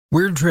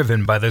We're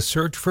driven by the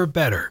search for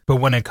better, but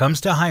when it comes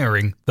to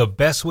hiring, the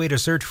best way to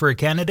search for a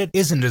candidate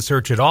isn't to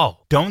search at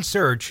all. Don't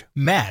search,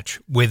 match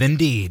with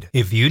Indeed.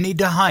 If you need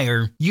to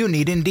hire, you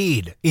need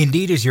Indeed.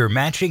 Indeed is your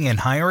matching and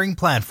hiring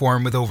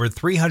platform with over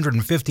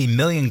 350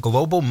 million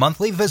global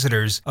monthly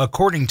visitors,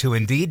 according to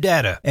Indeed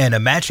data, and a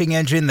matching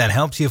engine that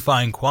helps you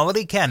find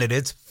quality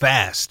candidates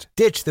fast.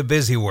 Ditch the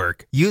busy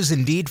work. Use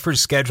Indeed for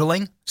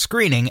scheduling,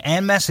 screening,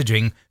 and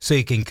messaging so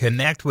you can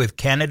connect with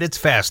candidates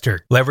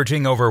faster.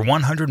 Leveraging over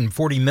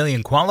 140 million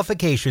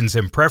qualifications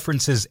and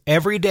preferences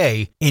every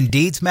day,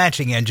 Indeed's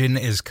matching engine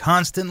is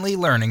constantly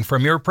learning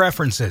from your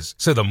preferences.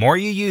 So the more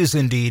you use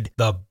Indeed,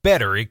 the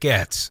better it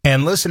gets.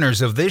 And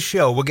listeners of this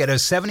show will get a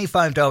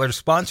 $75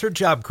 sponsored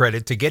job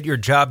credit to get your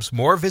jobs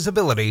more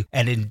visibility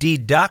at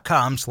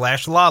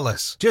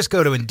Indeed.com/lawless. Just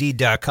go to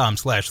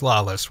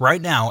Indeed.com/lawless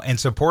right now and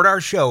support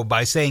our show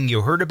by saying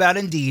you heard about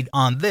Indeed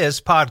on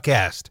this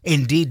podcast.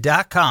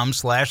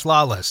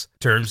 Indeed.com/lawless.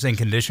 Terms and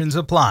conditions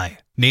apply.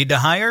 Need to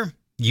hire?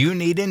 You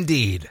need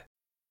Indeed.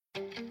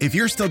 If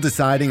you're still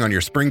deciding on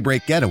your spring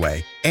break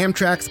getaway,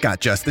 Amtrak's got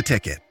just the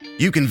ticket.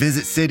 You can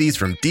visit cities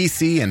from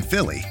D.C. and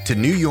Philly to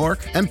New York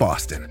and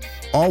Boston,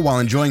 all while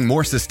enjoying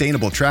more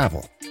sustainable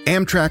travel.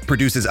 Amtrak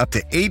produces up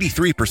to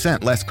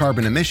 83% less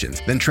carbon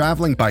emissions than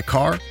traveling by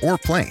car or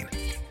plane.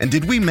 And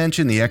did we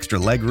mention the extra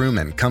legroom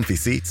and comfy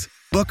seats?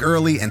 Book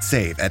early and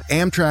save at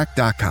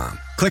Amtrak.com.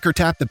 Click or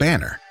tap the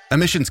banner.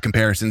 Emissions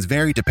comparisons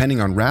vary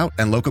depending on route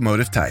and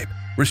locomotive type.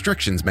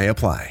 Restrictions may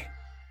apply.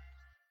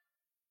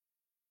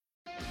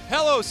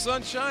 Hello,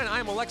 Sunshine.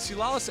 I'm Alexi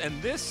Lawless,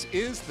 and this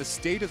is the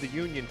State of the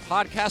Union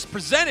podcast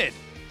presented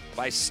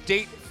by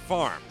State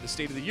Farm, the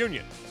State of the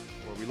Union,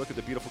 where we look at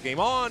the beautiful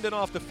game on and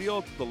off the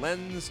field through the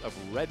lens of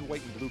red,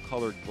 white, and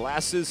blue-colored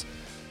glasses.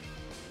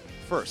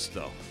 First,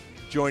 though,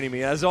 joining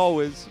me, as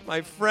always,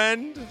 my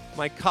friend,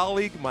 my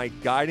colleague, my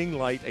guiding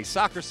light, a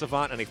soccer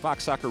savant and a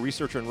Fox Soccer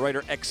researcher and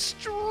writer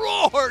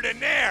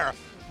extraordinaire,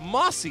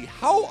 Mossy.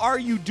 How are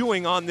you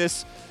doing on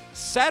this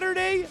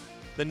Saturday,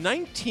 the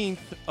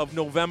 19th of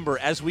November,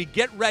 as we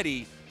get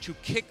ready to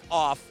kick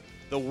off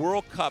the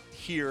World Cup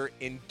here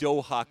in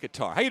Doha,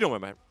 Qatar? How you doing,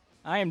 man?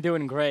 I am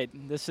doing great.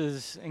 This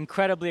is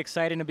incredibly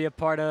exciting to be a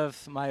part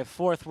of my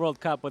 4th World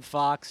Cup with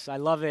Fox. I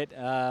love it.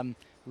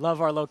 Love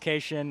our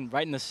location,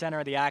 right in the center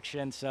of the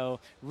action, so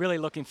really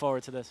looking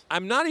forward to this.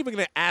 I'm not even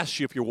going to ask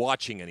you if you're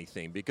watching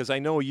anything, because I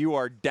know you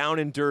are down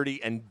and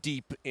dirty and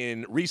deep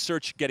in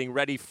research, getting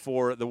ready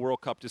for the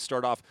World Cup to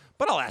start off,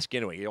 but I'll ask you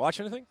anyway. You watch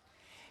anything?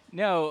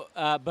 No,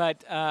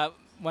 but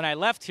when I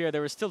left here,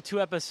 there were still 2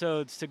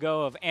 episodes to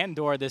go of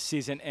Andor this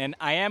season, and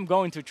I am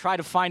going to try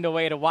to find a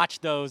way to watch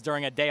those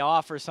during a day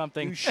off or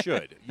something. You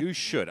should. You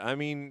should. I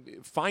mean,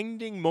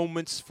 finding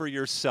moments for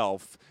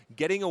yourself,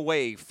 getting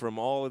away from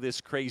all of this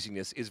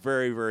craziness is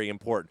very, very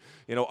important.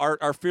 You know,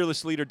 our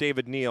fearless leader,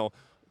 David Neal,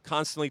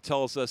 constantly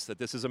tells us that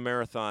this is a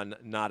marathon,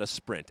 not a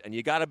sprint. And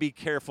you got to be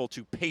careful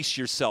to pace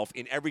yourself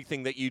in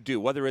everything that you do,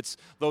 whether it's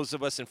those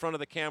of us in front of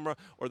the camera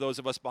or those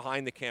of us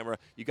behind the camera.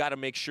 You got to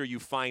make sure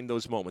you find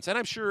those moments. And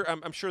I'm sure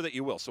that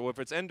you will. So if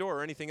it's Endor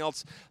or anything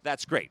else,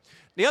 that's great.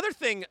 The other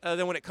thing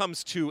then when it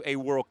comes to a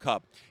World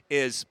Cup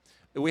is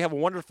we have a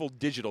wonderful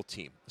digital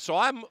team. So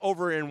I'm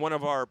over in one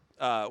of our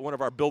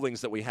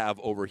buildings that we have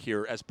over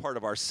here as part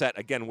of our set.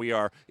 Again, we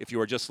are, if you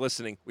are just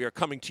listening, we are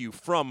coming to you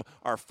from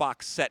our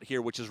Fox set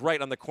here, which is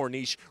right on the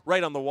Corniche,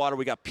 right on the water.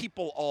 We got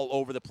people all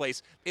over the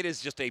place. It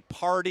is just a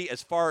party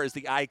as far as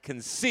the eye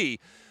can see.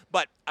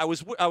 But I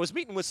was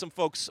meeting with some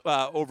folks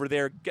over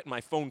there, getting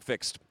my phone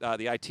fixed,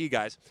 the IT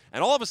guys,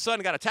 and all of a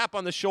sudden got a tap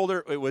on the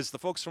shoulder. It was the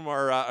folks from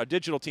our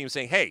digital team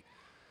saying, "Hey,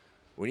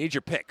 we need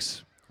your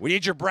picks. We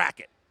need your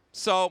bracket."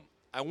 So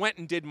I went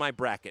and did my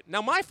bracket.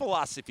 Now, my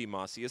philosophy,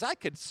 Mossy, is I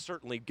could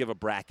certainly give a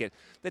bracket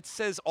that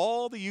says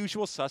all the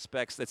usual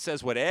suspects, that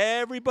says what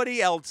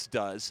everybody else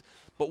does.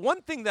 But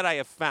one thing that I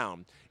have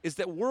found is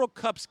that World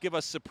Cups give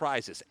us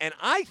surprises. And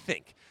I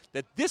think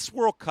that this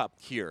World Cup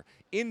here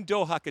in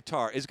Doha,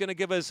 Qatar, is going to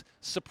give us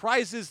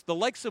surprises, the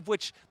likes of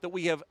which that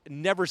we have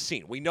never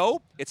seen. We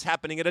know it's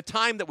happening at a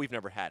time that we've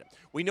never had it.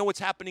 We know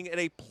it's happening at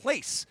a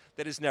place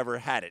that has never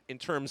had it in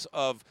terms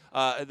of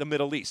the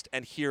Middle East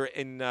and here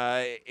in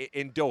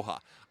Doha.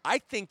 I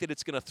think that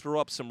it's going to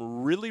throw up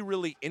some really,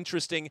 really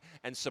interesting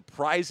and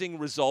surprising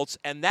results,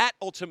 and that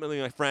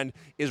ultimately, my friend,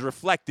 is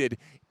reflected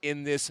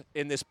in this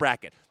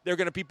bracket. There are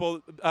going to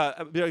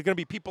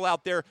be people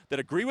out there that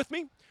agree with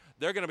me.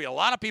 There are going to be a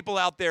lot of people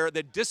out there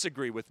that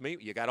disagree with me.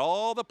 You got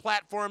all the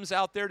platforms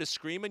out there to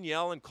scream and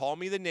yell and call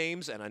me the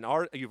names, and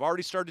you've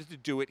already started to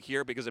do it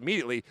here because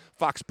immediately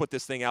Fox put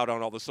this thing out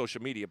on all the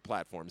social media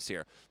platforms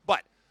here.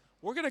 But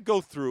we're going to go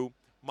through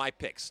my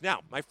picks.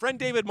 Now, my friend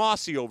David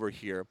Mossy over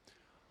here,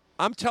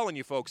 I'm telling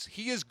you, folks,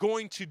 he is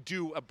going to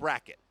do a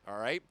bracket, all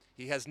right?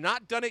 He has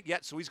not done it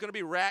yet, so he's going to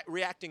be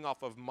reacting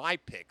off of my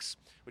picks,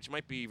 which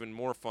might be even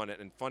more fun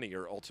and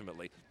funnier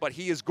ultimately. But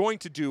he is going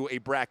to do a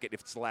bracket if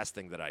it's the last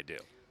thing that I do.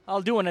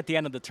 I'll do one at the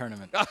end of the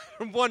tournament.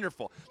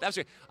 Wonderful. That's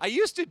great. I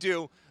used to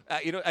do,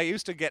 I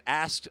used to get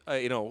asked,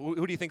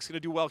 who do you think is going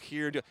to do well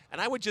here? And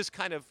I would just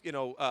kind of,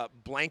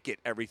 blanket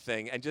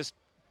everything and just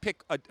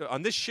pick,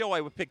 on this show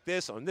I would pick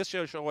this, on this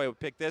show I would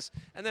pick this,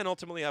 and then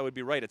ultimately I would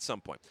be right at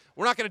some point.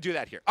 We're not going to do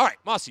that here. All right,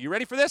 Mossy, you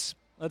ready for this?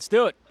 Let's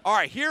do it. All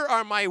right, here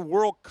are my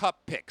World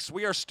Cup picks.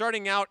 We are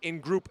starting out in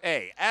Group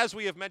A. As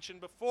we have mentioned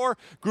before,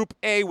 Group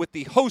A with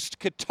the host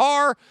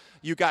Qatar,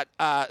 you got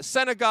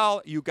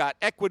Senegal, you got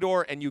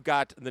Ecuador, and you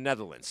got the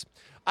Netherlands.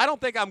 I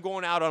don't think I'm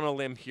going out on a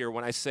limb here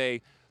when I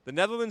say the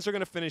Netherlands are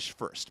going to finish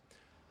first.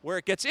 Where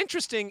it gets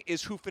interesting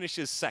is who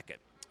finishes second.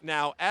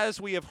 Now,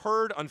 as we have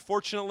heard,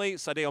 unfortunately,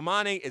 Sadio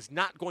Mane is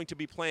not going to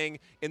be playing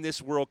in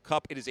this World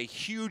Cup. It is a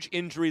huge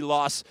injury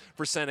loss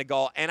for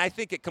Senegal, and I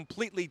think it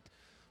completely,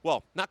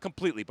 well, not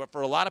completely, but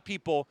for a lot of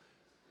people,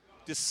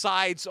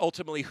 decides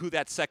ultimately who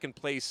that second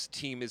place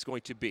team is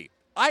going to be.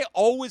 I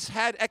always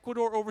had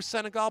Ecuador over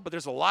Senegal, but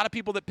there's a lot of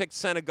people that picked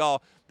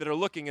Senegal that are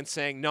looking and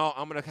saying, no,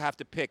 I'm going to have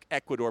to pick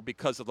Ecuador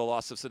because of the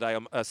loss of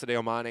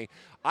Sadio Mane.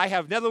 I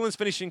have Netherlands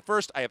finishing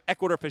first. I have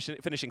Ecuador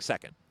finishing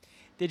second.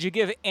 Did you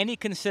give any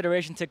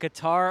consideration to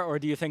Qatar, or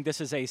do you think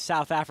this is a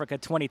South Africa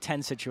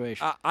 2010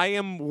 situation? I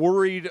am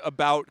worried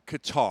about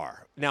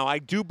Qatar. Now, I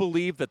do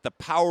believe that the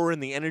power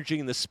and the energy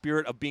and the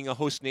spirit of being a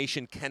host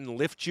nation can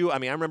lift you. I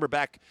mean, I remember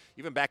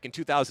even back in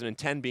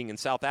 2010 being in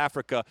South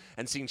Africa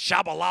and seeing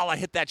Shabalala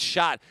hit that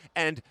shot.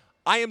 And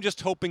I am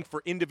just hoping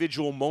for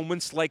individual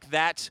moments like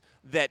that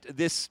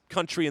this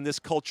country and this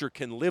culture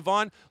can live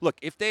on. Look,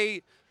 if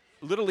they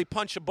literally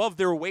punch above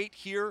their weight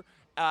here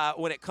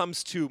when it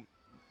comes to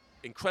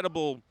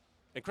incredible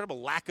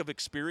lack of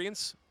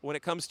experience when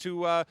it comes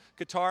to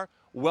Qatar.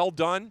 Well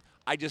done.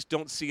 I just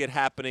don't see it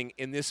happening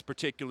in this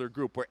particular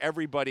group where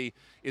everybody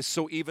is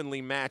so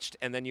evenly matched,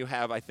 and then you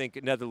have, I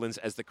think, Netherlands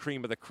as the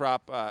cream of the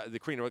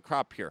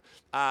crop here.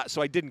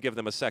 So I didn't give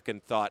them a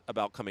second thought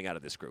about coming out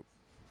of this group.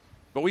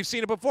 But we've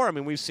seen it before. I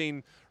mean, we've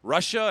seen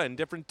Russia and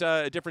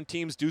different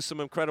teams do some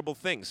incredible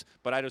things,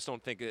 but I just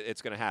don't think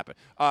it's going to happen.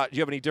 Do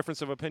you have any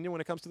difference of opinion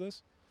when it comes to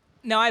this?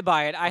 No, I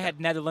buy it. I had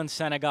Netherlands,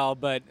 Senegal,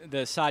 but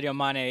the Sadio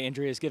Mane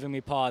injury is giving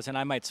me pause, and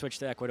I might switch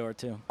to Ecuador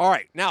too. All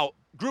right, now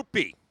Group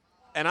B,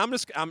 and I'm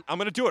going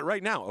to do it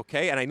right now,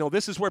 okay? And I know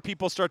this is where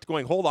people start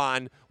going, hold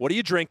on, what are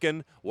you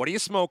drinking? What are you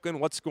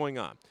smoking? What's going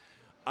on?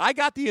 I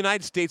got the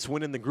United States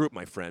winning the group,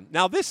 my friend.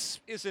 Now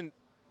this isn't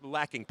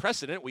lacking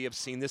precedent. We have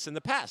seen this in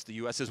the past. The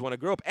U.S. has won a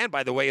group, and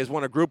by the way, has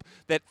won a group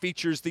that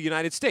features the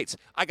United States.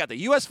 I got the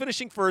U.S.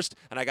 finishing first,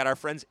 and I got our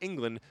friends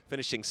England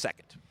finishing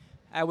second.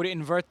 I would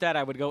invert that.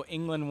 I would go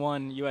England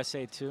 1,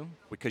 USA 2.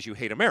 Because you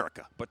hate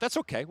America. But that's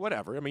okay.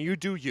 Whatever. I mean, you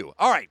do you.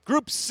 All right.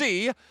 Group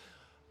C,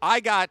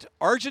 I got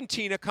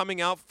Argentina coming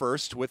out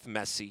first with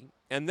Messi.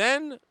 And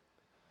then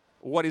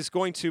what is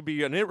going to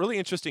be a really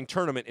interesting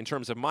tournament in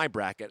terms of my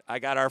bracket, I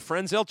got our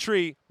friends El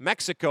Tri,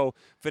 Mexico,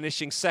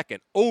 finishing second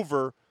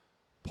over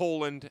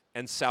Poland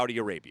and Saudi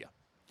Arabia.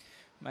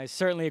 I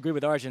certainly agree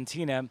with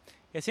Argentina.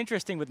 It's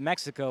interesting with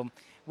Mexico.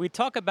 We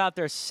talk about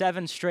their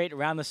 7 straight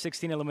round of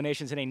 16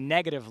 eliminations in a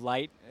negative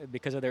light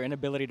because of their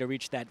inability to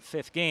reach that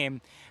 5th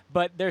game.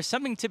 But there's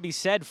something to be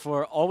said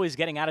for always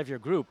getting out of your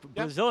group. Yep.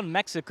 Brazil and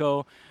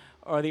Mexico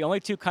are the only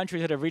 2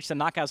 countries that have reached the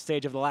knockout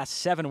stage of the last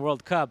 7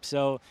 World Cups.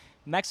 So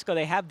Mexico,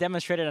 they have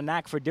demonstrated a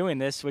knack for doing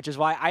this, which is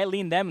why I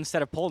lean them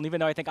instead of Poland, even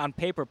though I think on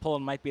paper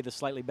Poland might be the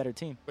slightly better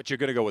team. But you're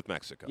going to go with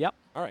Mexico. Yep.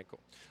 All right, cool.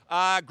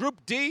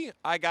 Group D,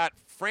 I got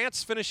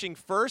France finishing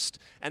first,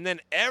 and then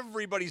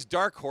everybody's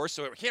dark horse,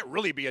 so it can't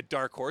really be a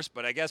dark horse,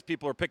 but I guess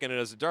people are picking it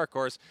as a dark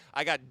horse.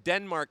 I got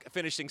Denmark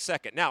finishing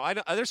second. Now,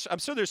 I'm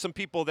sure there's some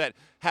people that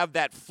have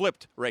that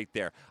flipped right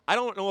there. I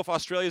don't know if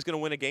Australia is going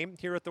to win a game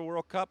here at the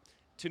World Cup.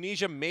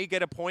 Tunisia may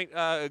get a point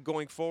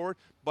going forward,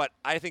 but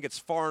I think it's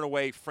far and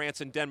away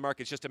France and Denmark.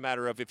 It's just a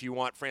matter of if you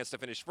want France to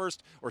finish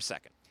first or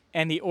second.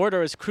 And the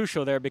order is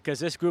crucial there because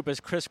this group is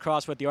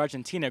crisscrossed with the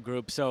Argentina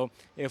group. So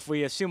if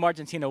we assume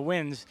Argentina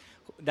wins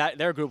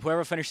their group,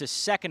 whoever finishes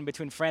second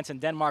between France and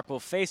Denmark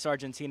will face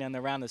Argentina in the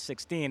round of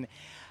 16.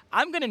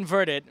 I'm going to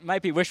invert it. It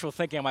might be wishful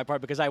thinking on my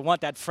part because I want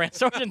that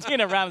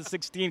France-Argentina round of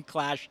 16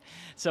 clash.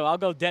 So I'll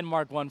go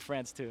Denmark 1,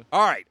 France 2.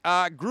 All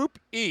right. Group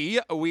E,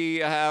 we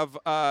have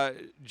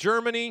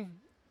Germany,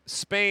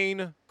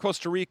 Spain,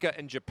 Costa Rica,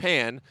 and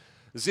Japan.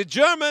 The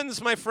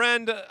Germans, my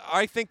friend,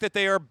 I think that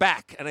they are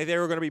back, and they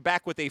are going to be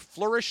back with a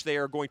flourish. They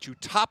are going to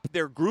top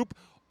their group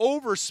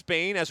over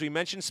Spain. As we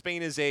mentioned,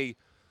 Spain is a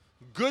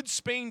good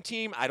Spain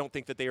team. I don't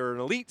think that they are an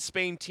elite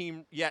Spain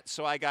team yet,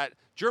 so I got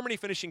Germany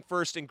finishing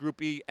first in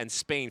Group E and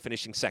Spain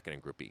finishing second in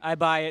Group E. I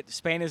buy it.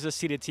 Spain is a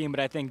seeded team, but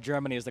I think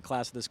Germany is the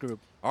class of this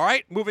group. All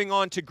right, moving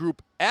on to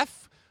Group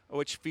F,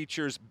 which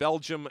features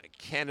Belgium,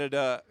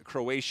 Canada,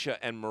 Croatia,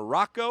 and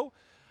Morocco.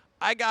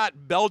 I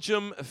got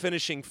Belgium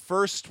finishing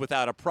first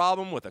without a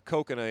problem with a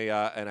Coke and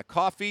a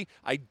coffee.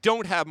 I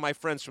don't have my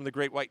friends from the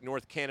Great White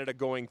North Canada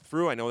going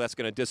through. I know that's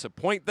going to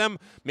disappoint them,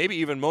 maybe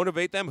even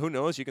motivate them. Who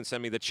knows? You can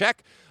send me the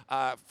check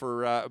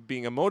for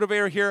being a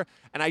motivator here.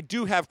 And I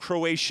do have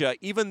Croatia,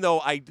 even though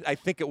I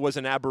think it was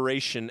an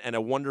aberration and a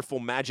wonderful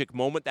magic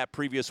moment, that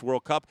previous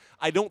World Cup.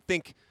 I don't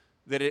think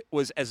that it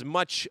was as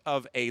much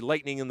of a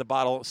lightning in the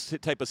bottle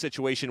type of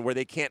situation where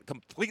they can't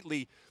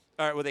completely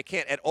where they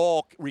can't at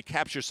all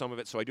recapture some of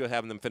it, so I do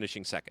have them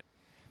finishing second.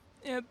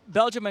 Yeah,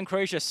 Belgium and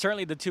Croatia are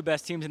certainly the two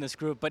best teams in this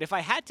group, but if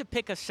I had to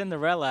pick a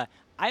Cinderella,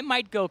 I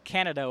might go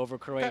Canada over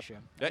Croatia.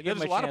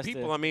 There's a lot of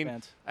people. I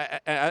mean,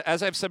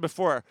 as I've said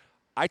before,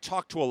 I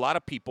talk to a lot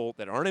of people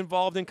that aren't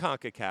involved in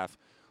CONCACAF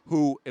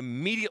who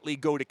immediately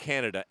go to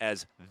Canada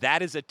as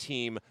that is a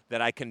team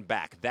that I can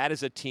back. That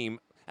is a team,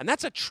 and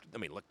that's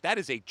that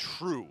is a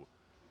true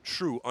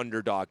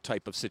underdog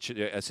type of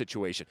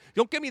situation.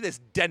 Don't give me this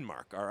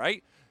Denmark, all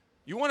right?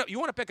 You want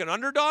to pick an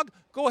underdog?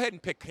 Go ahead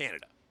and pick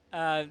Canada.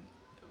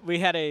 We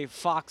had a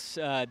Fox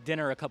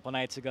dinner a couple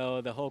nights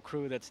ago, the whole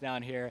crew that's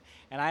down here,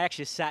 and I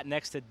actually sat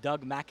next to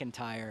Doug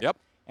McIntyre. Yep.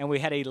 And we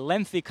had a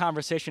lengthy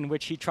conversation in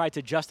which he tried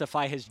to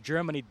justify his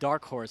Germany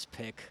dark horse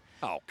pick.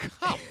 Oh,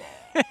 come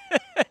on.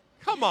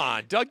 Come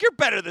on, Doug. You're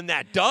better than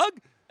that, Doug.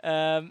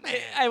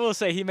 I will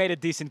say he made a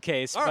decent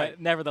case, all right.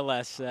 But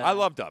nevertheless. I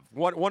love Doug.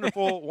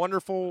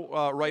 Wonderful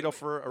writer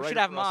for we should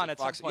have him on at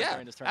some point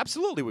during this tournament.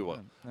 Absolutely we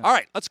will. Yeah. All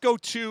right, let's go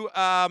to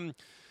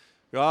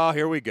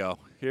here we go.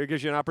 Here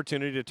gives you an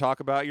opportunity to talk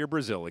about your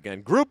Brazil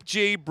again. Group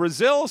G,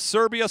 Brazil,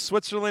 Serbia,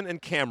 Switzerland,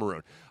 and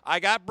Cameroon. I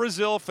got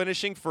Brazil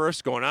finishing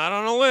first, going out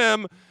on a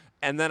limb,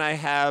 and then I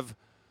have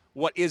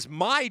what is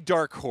my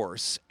dark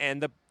horse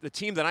and the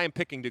team that I am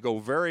picking to go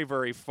very,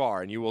 very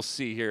far, and you will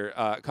see here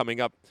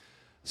coming up,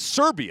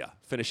 Serbia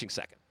finishing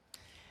second.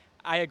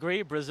 I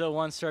agree. Brazil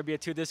 1, Serbia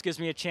 2. This gives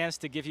me a chance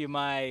to give you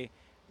my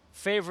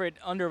favorite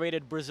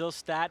underrated Brazil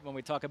stat when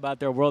we talk about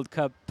their World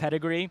Cup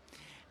pedigree.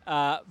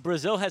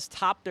 Brazil has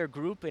topped their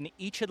group in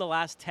each of the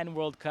last 10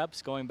 World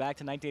Cups going back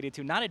to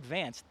 1982. Not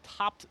advanced,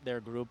 topped their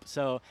group.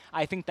 So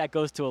I think that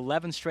goes to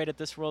 11 straight at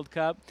this World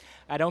Cup.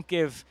 I don't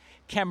give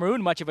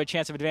Cameroon much of a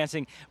chance of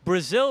advancing.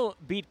 Brazil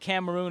beat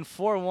Cameroon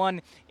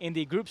 4-1 in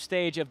the group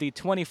stage of the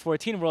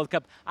 2014 World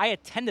Cup. I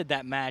attended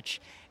that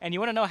match. And you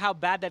want to know how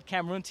bad that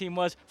Cameroon team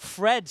was?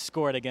 Fred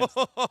scored against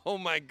them. Oh,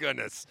 my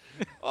goodness.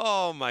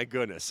 Oh, my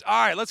goodness.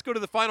 All right, let's go to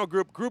the final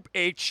group, Group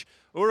H.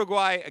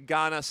 Uruguay,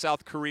 Ghana,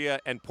 South Korea,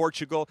 and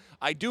Portugal.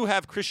 I do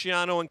have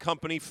Cristiano and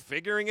company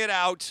figuring it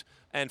out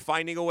and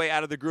finding a way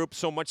out of the group,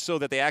 so much so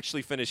that they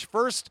actually finish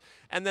first.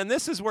 And then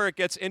this is where it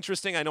gets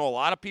interesting. I know a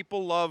lot of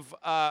people love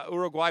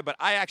Uruguay, but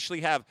I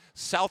actually have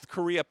South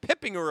Korea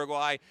pipping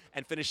Uruguay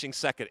and finishing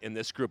second in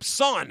this group.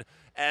 Son,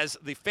 as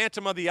the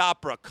Phantom of the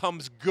Opera,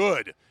 comes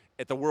good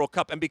at the World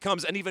Cup and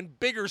becomes an even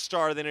bigger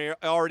star than he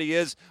already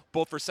is,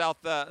 both for South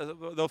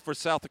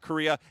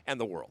Korea and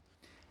the world.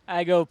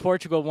 I go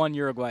Portugal 1,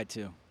 Uruguay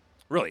 2.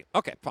 Really?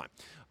 Okay, fine.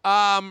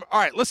 All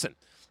right, listen.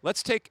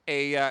 Let's take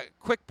a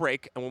quick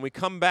break, and when we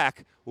come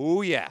back,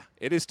 oh yeah,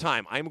 it is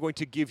time. I'm going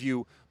to give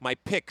you my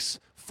picks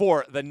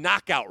for the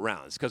knockout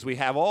rounds because we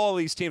have all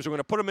these teams. We're going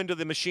to put them into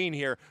the machine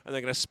here, and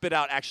they're going to spit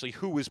out actually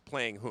who is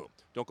playing whom.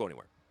 Don't go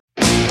anywhere.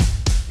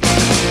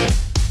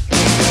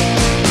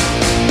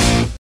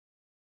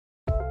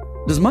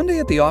 Does Monday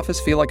at the office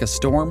feel like a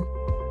storm?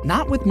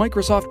 Not with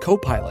Microsoft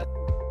Copilot.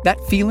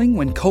 That feeling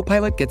when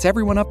Copilot gets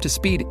everyone up to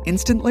speed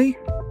instantly?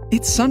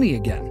 It's sunny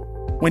again.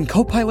 When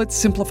Copilot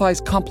simplifies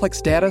complex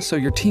data so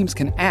your teams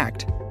can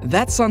act,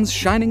 that sun's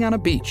shining on a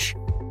beach.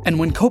 And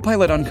when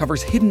Copilot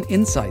uncovers hidden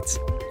insights,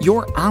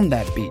 you're on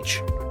that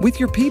beach with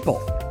your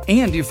people,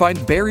 and you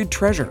find buried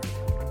treasure.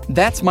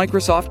 That's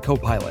Microsoft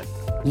Copilot.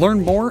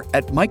 Learn more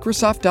at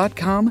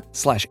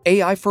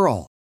Microsoft.com/AI for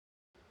all.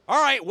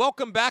 All right,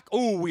 welcome back.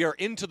 Oh, we are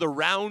into the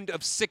round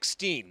of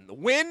 16.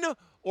 Win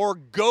or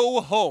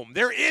go home.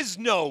 There is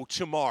no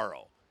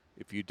tomorrow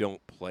if you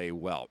don't play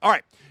well. All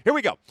right, here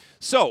we go.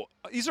 So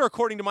these are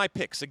according to my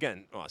picks.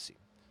 Again, Aussie.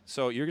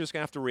 So you're just going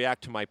to have to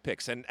react to my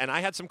picks. And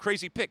I had some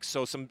crazy picks,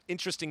 so some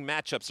interesting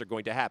matchups are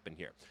going to happen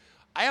here.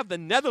 I have the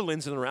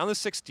Netherlands in the round of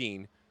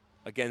 16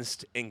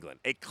 against England.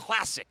 A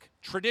classic,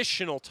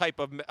 traditional type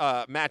of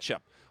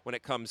matchup when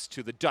it comes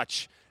to the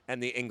Dutch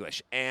and the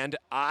English. And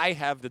I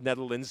have the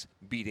Netherlands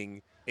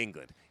beating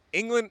England.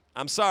 England,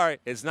 I'm sorry,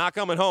 is not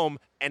coming home.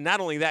 And not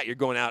only that, you're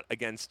going out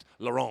against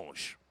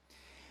L'Orange.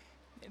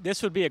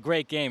 This would be a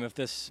great game if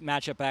this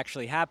matchup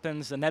actually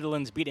happens. The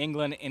Netherlands beat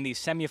England in the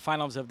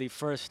semifinals of the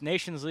First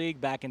Nations League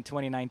back in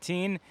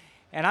 2019.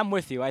 And I'm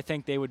with you. I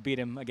think they would beat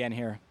him again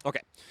here.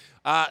 Okay.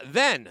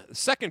 Then, the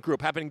second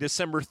group happening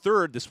December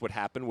 3rd, this would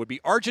happen, would be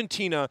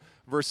Argentina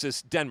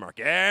versus Denmark.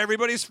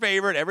 Everybody's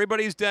favorite,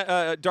 everybody's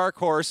dark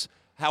horse.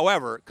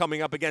 However,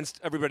 coming up against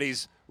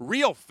everybody's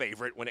real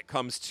favorite when it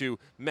comes to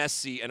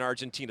Messi and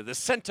Argentina, the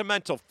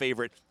sentimental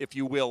favorite, if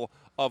you will,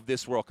 of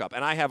this World Cup.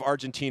 And I have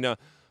Argentina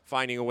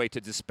finding a way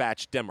to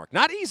dispatch Denmark.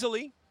 Not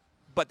easily,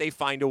 but they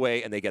find a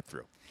way and they get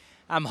through.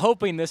 I'm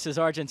hoping this is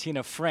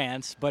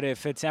Argentina-France, but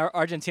if it's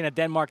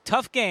Argentina-Denmark,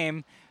 tough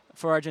game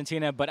for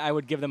Argentina, but I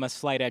would give them a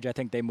slight edge. I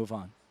think they move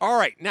on. All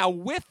right. Now,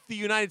 with the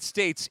United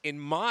States in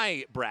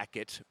my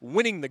bracket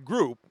winning the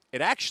group,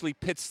 it actually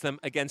pits them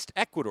against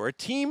Ecuador, a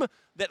team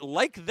that,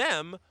 like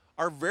them,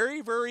 are very,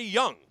 very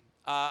young.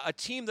 A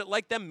team that,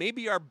 like them,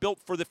 maybe are built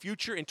for the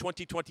future in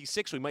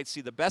 2026. We might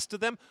see the best of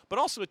them, but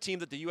also a team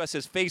that the U.S.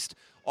 has faced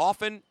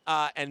often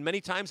and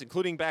many times,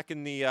 including back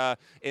in the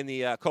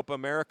Copa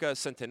America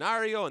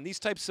Centenario and these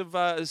types of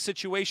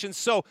situations.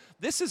 So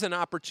this is an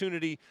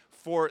opportunity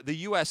for the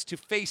U.S. to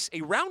face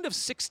a round of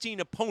 16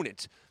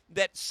 opponent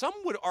that some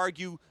would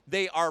argue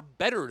they are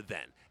better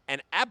than.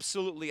 And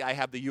absolutely, I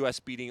have the U.S.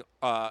 beating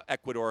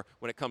Ecuador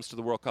when it comes to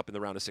the World Cup in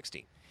the round of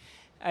 16.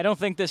 I don't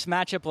think this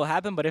matchup will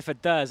happen, but if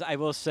it does, I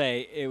will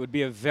say it would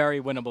be a very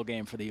winnable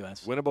game for the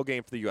U.S. Winnable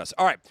game for the U.S.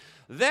 All right.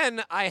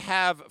 Then I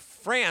have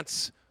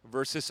France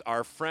versus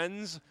our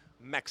friends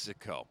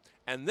Mexico.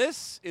 And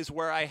this is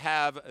where I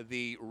have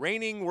the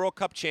reigning World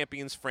Cup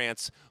champions,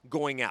 France,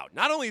 going out.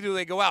 Not only do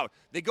they go out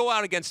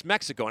against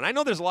Mexico. And I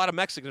know there's a lot of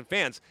Mexican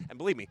fans, and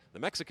believe me, the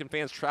Mexican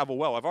fans travel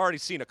well. I've already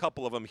seen a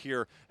couple of them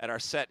here at our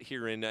set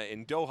here in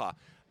Doha.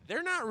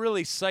 They're not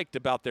really psyched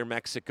about their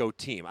Mexico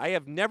team. I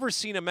have never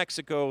seen a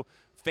Mexico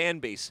fan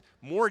base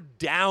more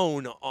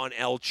down on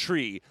El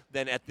Tri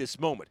than at this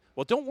moment.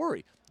 Well, don't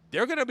worry.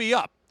 They're going to be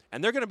up.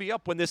 And they're going to be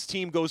up when this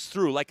team goes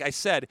through, like I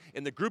said,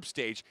 in the group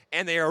stage.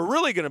 And they are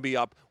really going to be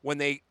up when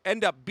they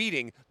end up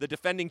beating the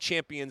defending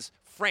champions,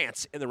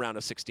 France, in the round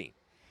of 16.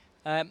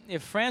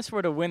 If France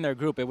were to win their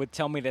group, it would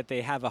tell me that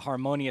they have a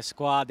harmonious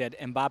squad, that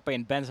Mbappe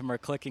and Benzema are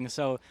clicking.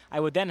 So I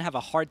would then have a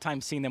hard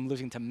time seeing them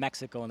losing to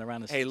Mexico in the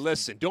round of 16. Hey,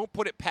 listen, don't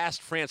put it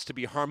past France to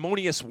be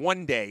harmonious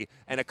one day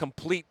and a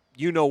complete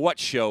you-know-what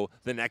show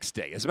the next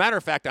day. As a matter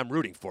of fact, I'm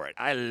rooting for it.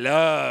 I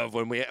love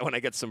when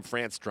I get some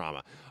France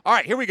drama. All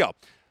right, here we go.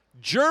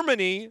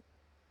 Germany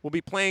will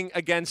be playing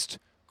against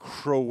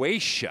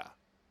Croatia.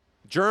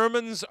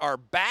 Germans are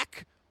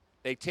back.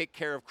 They take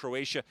care of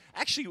Croatia.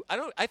 Actually,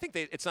 I think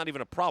it's not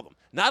even a problem.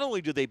 Not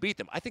only do they beat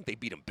them, I think they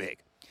beat them big.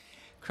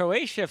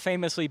 Croatia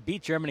famously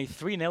beat Germany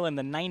 3-0 in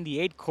the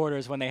 98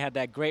 quarters when they had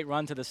that great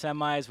run to the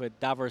semis with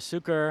Davor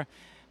Suker.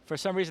 For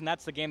some reason,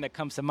 that's the game that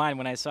comes to mind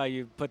when I saw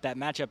you put that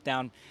matchup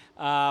down.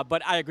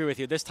 But I agree with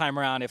you. This time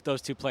around, if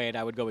those two played,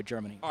 I would go with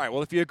Germany. All right,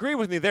 well, if you agree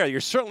with me there, you're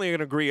certainly going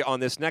to agree on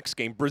this next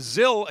game.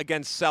 Brazil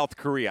against South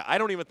Korea. I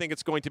don't even think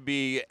it's going to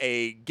be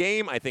a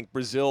game. I think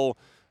Brazil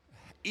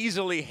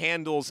easily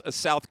handles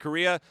South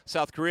Korea.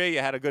 South Korea, you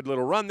had a good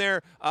little run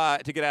there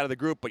to get out of the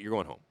group, but you're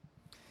going home.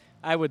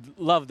 I would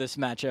love this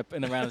matchup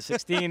in the round of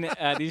 16.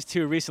 These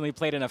two recently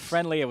played in a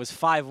friendly. It was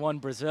 5-1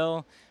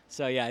 Brazil.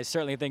 So, yeah, I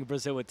certainly think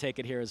Brazil would take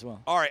it here as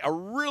well. All right, a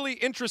really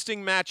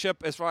interesting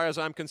matchup as far as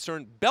I'm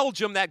concerned.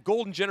 Belgium, that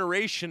golden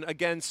generation,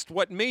 against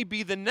what may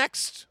be the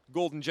next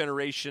golden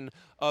generation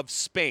of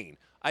Spain.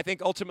 I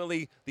think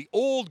ultimately the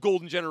old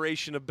golden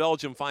generation of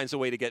Belgium finds a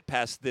way to get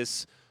past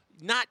this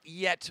not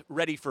yet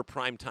ready for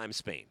primetime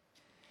Spain.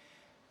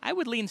 I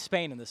would lean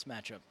Spain in this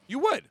matchup. You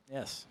would?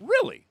 Yes.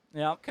 Really?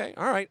 Yeah. Okay,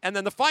 all right. And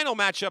then the final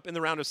matchup in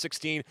the round of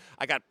 16,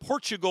 I got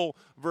Portugal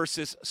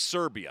versus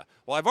Serbia.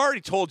 Well, I've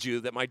already told you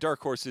that my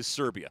dark horse is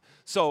Serbia.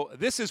 So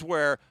this is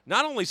where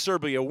not only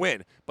Serbia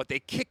win, but they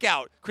kick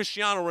out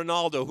Cristiano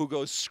Ronaldo, who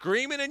goes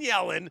screaming and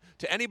yelling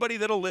to anybody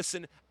that'll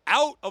listen,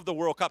 out of the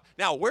World Cup.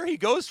 Now, where he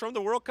goes from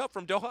the World Cup,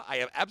 from Doha, I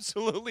have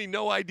absolutely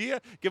no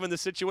idea, given the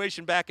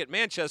situation back at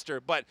Manchester.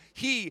 But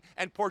he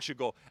and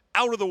Portugal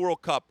out of the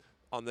World Cup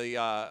on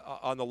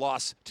the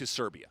loss to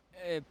Serbia.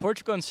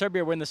 Portugal and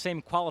Serbia were in the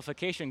same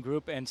qualification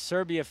group, and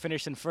Serbia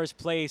finished in first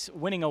place,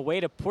 winning away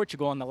to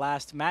Portugal on the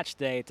last match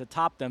day to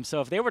top them.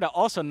 So if they were to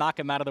also knock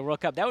them out of the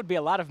World Cup, that would be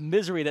a lot of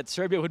misery that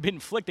Serbia would be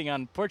inflicting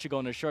on Portugal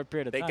in a short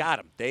period of time. They got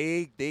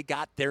them. They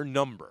got their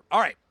number. All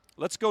right,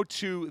 let's go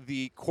to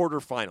the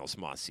quarterfinals,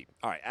 Mossy.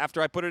 All right,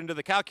 after I put it into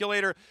the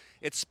calculator,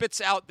 it spits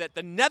out that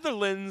the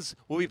Netherlands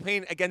will be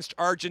playing against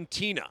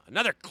Argentina,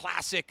 another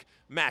classic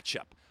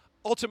matchup.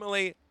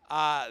 Ultimately,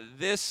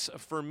 this,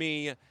 for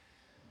me,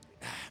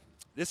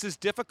 this is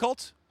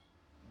difficult,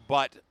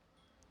 but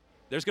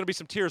there's going to be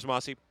some tears,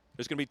 Mossy.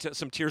 There's going to be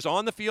some tears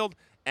on the field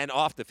and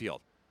off the field.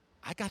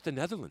 I got the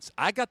Netherlands.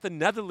 I got the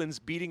Netherlands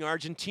beating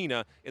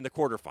Argentina in the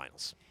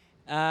quarterfinals.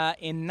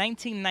 In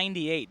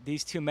 1998,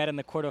 these two met in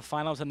the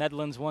quarterfinals. The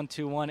Netherlands won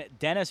 2-1.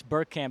 Dennis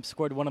Bergkamp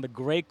scored one of the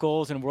great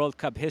goals in World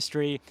Cup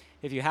history.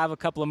 If you have a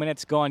couple of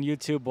minutes, go on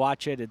YouTube,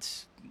 watch it.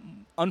 It's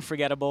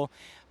unforgettable.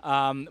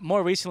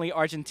 More recently,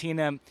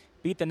 Argentina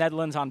beat the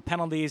Netherlands on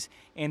penalties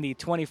in the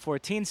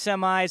 2014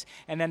 semis.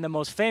 And then the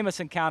most famous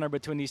encounter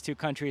between these two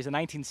countries, the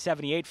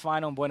 1978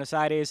 final in Buenos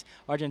Aires.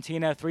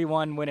 Argentina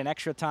 3-1 win in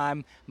extra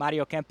time.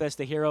 Mario Kempes,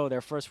 the hero,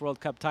 their first World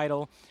Cup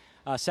title.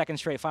 Second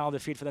straight final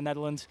defeat for the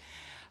Netherlands.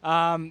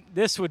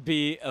 This would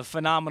be a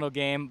phenomenal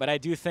game, but I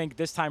do think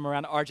this time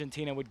around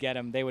Argentina would get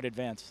them. They would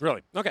advance.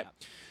 Really? Okay.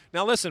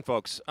 Now listen,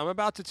 folks. I'm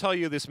about to tell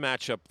you this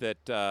matchup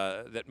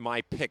that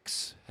my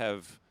picks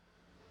have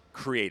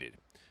created.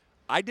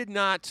 I did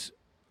not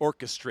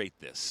orchestrate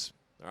this.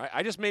 All right?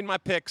 I just made my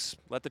picks.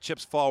 Let the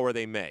chips fall where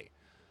they may.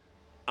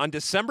 On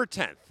December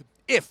 10th,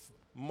 if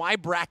my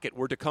bracket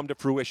were to come to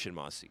fruition,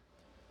 Mossy,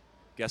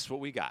 guess what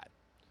we got?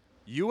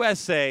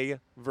 USA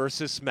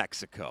versus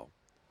Mexico.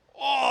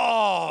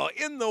 Oh,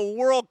 in the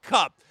World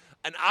Cup,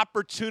 an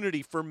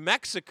opportunity for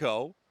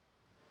Mexico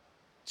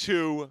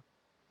to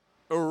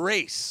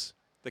erase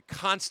the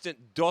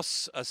constant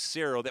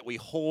 2-0 that we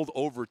hold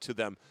over to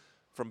them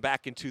from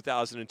back in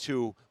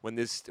 2002 when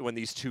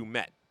these two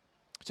met.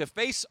 To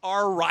face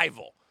our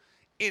rival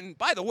in,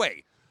 by the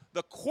way,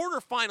 the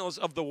quarterfinals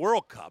of the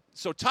World Cup.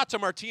 So Tata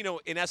Martino,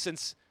 in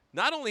essence,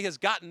 not only has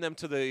gotten them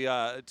to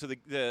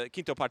the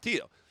Quinto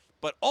Partido,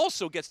 but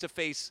also gets to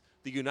face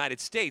the United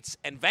States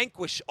and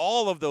vanquish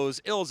all of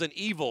those ills and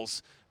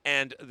evils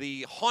and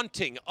the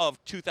haunting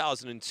of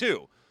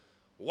 2002.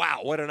 Wow,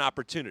 what an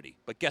opportunity.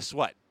 But guess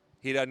what?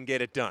 He doesn't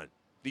get it done.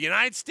 The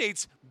United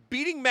States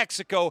beating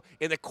Mexico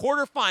in the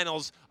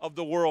quarterfinals of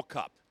the World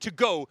Cup to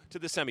go to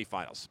the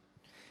semifinals.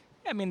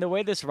 I mean, the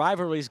way this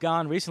rivalry's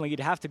gone recently, you'd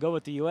have to go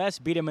with the U.S.,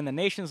 beat them in the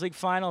Nations League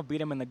final, beat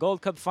them in the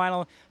Gold Cup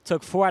final,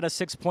 took 4 out of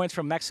 6 points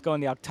from Mexico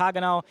in the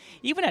octagonal.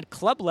 Even at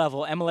club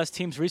level, MLS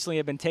teams recently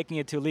have been taking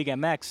it to Liga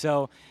MX.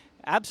 So,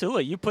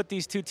 absolutely, you put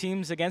these two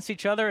teams against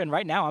each other, and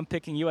right now I'm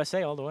picking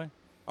USA all the way.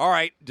 All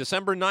right,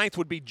 December 9th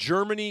would be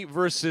Germany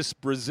versus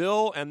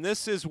Brazil, and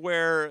this is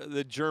where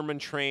the German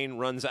train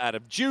runs out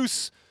of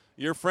juice.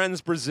 Your friends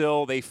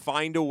Brazil, they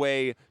find a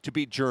way to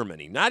beat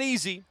Germany. Not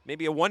easy,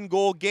 maybe a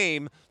 1-goal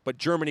game, but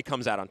Germany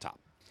comes out on top.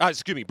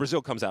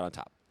 Brazil comes out on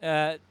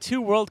top.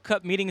 2 World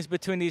Cup meetings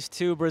between these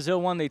two.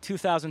 Brazil won the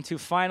 2002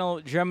 final.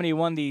 Germany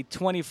won the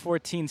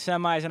 2014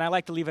 semis, and I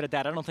like to leave it at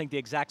that. I don't think the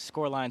exact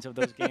score lines of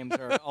those games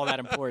are all that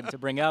important to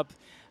bring up.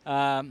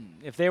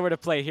 If they were to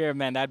play here,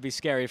 man, that'd be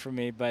scary for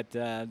me. But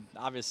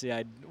obviously,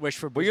 I'd wish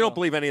for Brazil. Well, you don't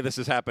believe any of this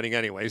is happening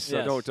anyway, so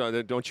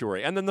yes. don't you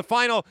worry. And then the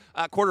final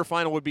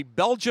quarterfinal would be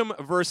Belgium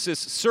versus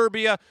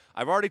Serbia.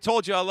 I've already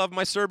told you I love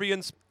my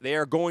Serbians. They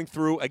are going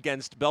through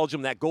against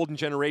Belgium, that golden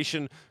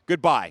generation.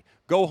 Goodbye.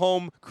 Go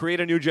home, create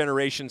a new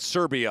generation.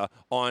 Serbia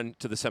on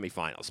to the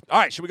semifinals. All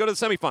right, should we go to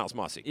the semifinals,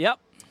 Mossy? Yep.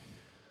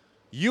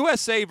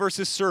 USA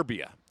versus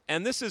Serbia.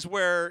 And this is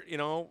where, you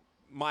know,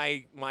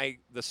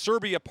 the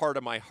Serbia part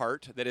of my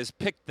heart that has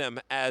picked them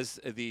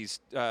as these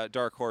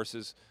dark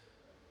horses,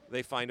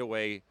 they find a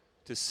way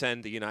to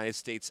send the United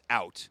States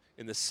out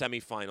in the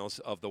semifinals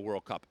of the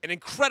World Cup. An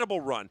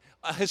incredible run,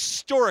 a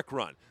historic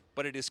run,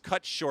 but it is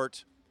cut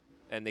short,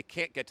 and they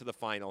can't get to the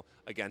final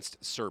against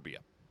Serbia.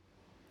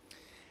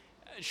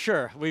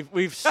 Sure.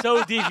 We've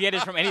so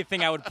deviated from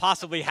anything I would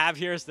possibly have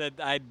here so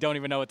that I don't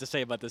even know what to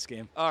say about this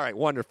game. All right,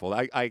 wonderful.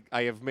 I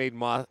have made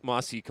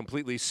Mossy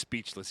completely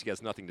speechless. He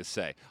has nothing to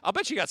say. I'll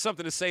bet you got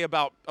something to say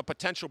about a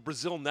potential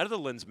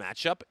Brazil-Netherlands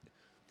matchup.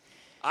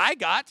 I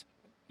got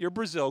your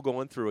Brazil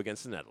going through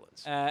against the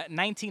Netherlands.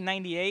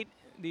 1998,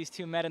 these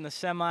two met in the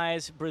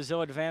semis.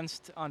 Brazil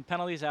advanced on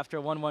penalties after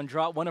a 1-1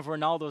 draw. One of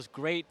Ronaldo's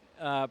great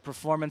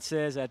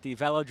performances at the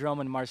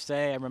Velodrome in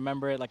Marseille. I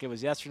remember it like it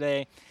was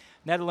yesterday.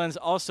 Netherlands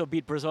also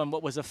beat Brazil in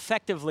what was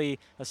effectively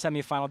a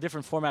semifinal,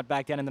 different format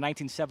back then in the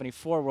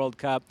 1974 World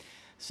Cup.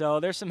 So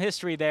there's some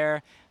history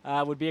there.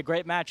 Would be a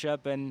great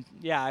matchup, and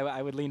yeah,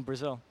 I would lean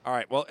Brazil. All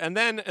right, well, and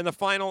then in the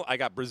final, I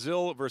got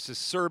Brazil versus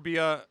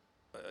Serbia.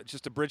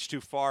 Just a bridge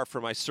too far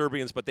for my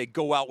Serbians, but they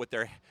go out with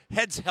their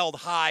heads held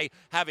high,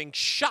 having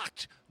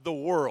shocked the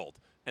world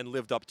and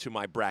lived up to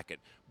my bracket.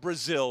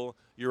 Brazil,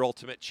 your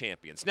ultimate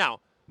champions. Now,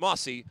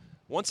 Mossy,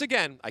 once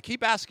again, I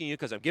keep asking you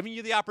because I'm giving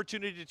you the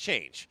opportunity to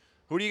change.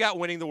 Who do you got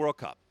winning the World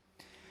Cup?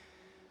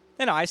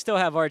 No, I still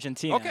have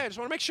Argentina. Okay, I just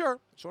want to make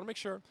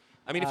sure.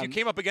 I mean, if you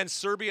came up against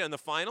Serbia in the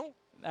final?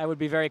 I would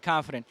be very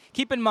confident.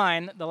 Keep in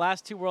mind, the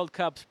last 2 World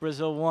Cups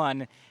Brazil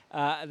won,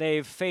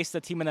 they've faced a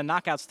team in the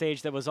knockout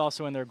stage that was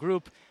also in their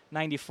group.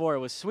 94, it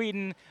was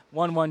Sweden,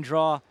 1-1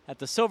 draw at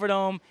the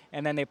Silverdome,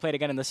 and then they played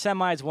again in the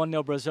semis,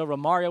 1-0 Brazil,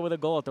 Romario with a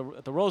goal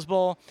at the Rose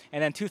Bowl,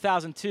 and then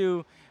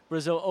 2002,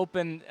 Brazil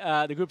opened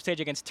the group stage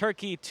against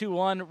Turkey,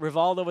 2-1.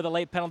 Rivaldo with a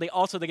late penalty.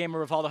 Also, the game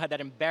where Rivaldo had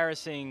that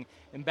embarrassing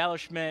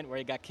embellishment where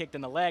he got kicked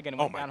in the leg and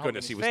went down holding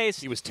his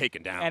face. He was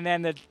taken down. And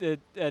then the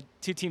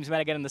two teams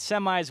met again in the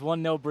semis,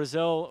 1-0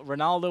 Brazil,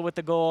 Ronaldo with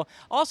the goal.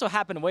 Also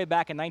happened way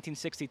back in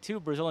 1962.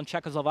 Brazil and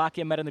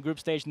Czechoslovakia met in the group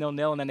stage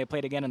 0-0, and then they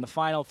played again in the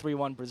final,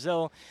 3-1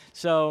 Brazil.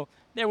 So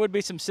there would be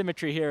some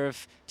symmetry here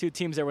if two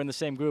teams that were in the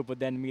same group would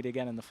then meet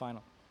again in the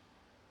final.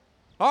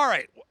 All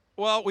right.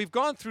 Well, we've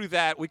gone through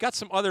that. We got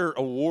some other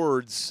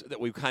awards that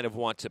we kind of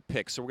want to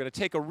pick. So we're going to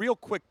take a real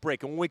quick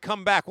break. And when we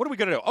come back, what are we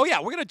going to do? Oh, yeah,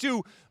 we're going to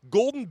do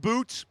Golden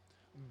Boot,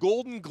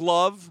 Golden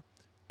Glove,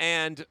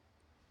 and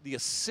the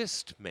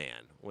assist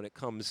man when it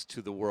comes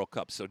to the World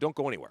Cup. So don't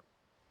go anywhere.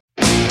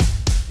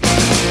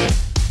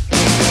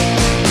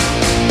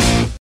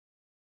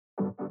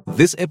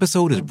 This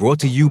episode is brought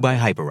to you by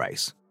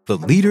Hyperice, the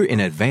leader in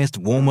advanced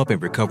warm-up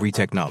and recovery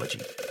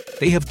technology.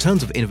 They have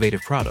tons of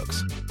innovative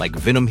products, like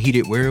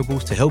Venom-heated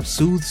wearables to help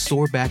soothe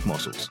sore back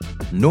muscles,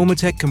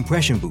 Normatec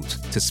compression boots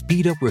to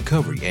speed up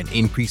recovery and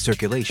increase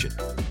circulation,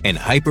 and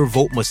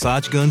Hypervolt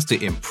massage guns to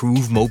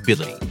improve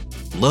mobility.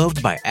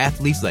 Loved by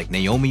athletes like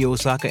Naomi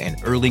Osaka and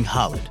Erling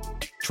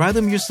Haaland. Try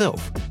them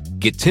yourself.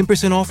 Get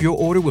 10% off your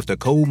order with the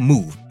code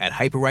MOVE at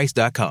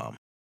hyperice.com.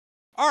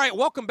 All right,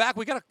 welcome back.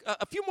 We got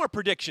a few more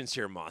predictions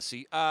here,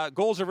 Mossy.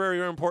 Goals are very,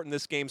 very important in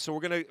this game, so we're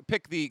going to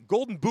pick the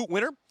Golden Boot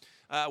winner,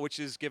 which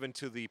is given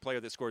to the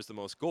player that scores the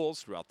most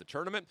goals throughout the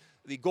tournament.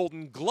 The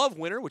Golden Glove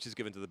winner, which is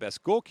given to the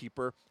best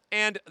goalkeeper.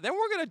 And then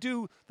we're going to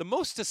do the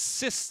most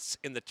assists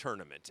in the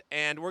tournament.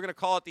 And we're going to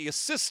call it the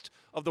Assist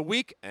of the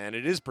Week, and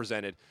it is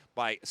presented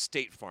by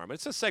State Farm.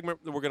 It's a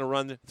segment that we're going to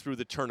run through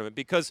the tournament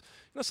because,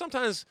 you know,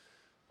 sometimes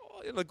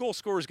the goal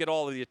scorers get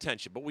all of the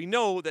attention, but we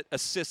know that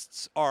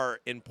assists are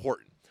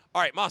important.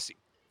 All right, Mossy,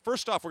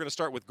 first off, we're going to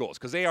start with goals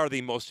because they are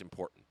the most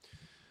important.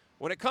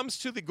 When it comes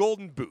to the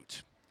Golden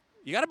Boot,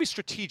 you got to be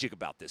strategic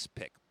about this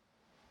pick.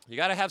 You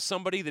got to have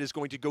somebody that is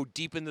going to go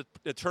deep in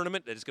the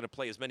tournament, that is going to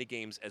play as many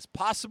games as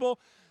possible.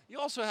 You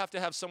also have to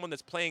have someone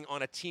that's playing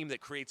on a team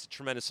that creates a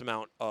tremendous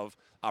amount of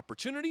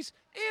opportunities.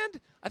 And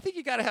I think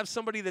you got to have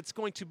somebody that's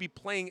going to be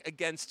playing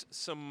against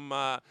some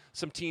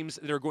teams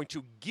that are going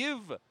to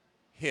give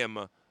him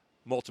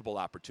multiple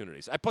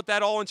opportunities. I put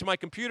that all into my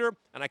computer,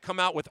 and I come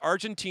out with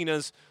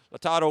Argentina's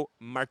Lautaro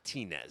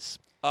Martinez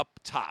up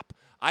top.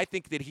 I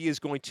think that he is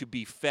going to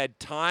be fed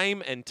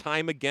time and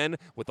time again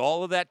with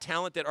all of that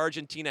talent that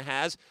Argentina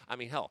has. I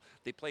mean, hell,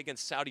 they play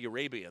against Saudi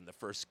Arabia in the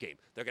first game.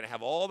 They're going to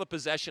have all the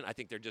possession. I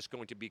think they're just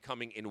going to be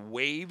coming in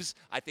waves.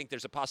 I think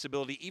there's a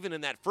possibility, even in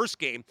that first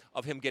game,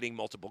 of him getting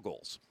multiple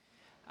goals.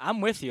 I'm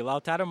with you.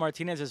 Lautaro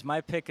Martinez is my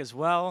pick as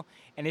well.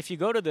 And if you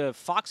go to the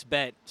Fox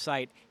Bet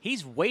site,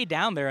 he's way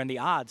down there in the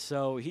odds.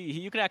 So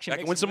you could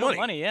actually make some real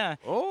money. Yeah.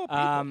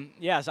 Oh,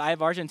 yes, I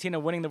have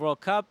Argentina winning the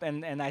World Cup,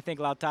 and I think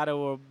Lautaro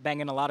will bang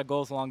in a lot of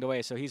goals along the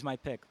way. So he's my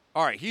pick.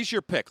 All right, he's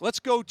your pick.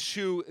 Let's go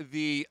to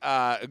the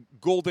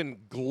Golden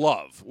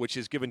Glove, which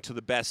is given to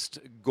the best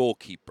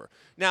goalkeeper.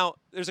 Now,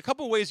 there's a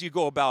couple ways you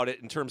go about it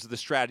in terms of the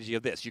strategy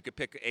of this. You could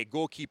pick a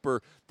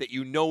goalkeeper that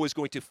you know is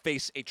going to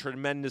face a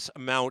tremendous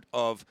amount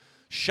of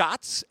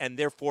shots and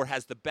therefore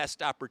has the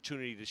best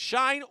opportunity to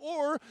shine,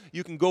 or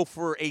you can go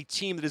for a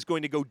team that is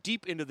going to go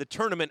deep into the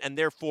tournament and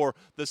therefore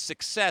the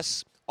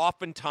success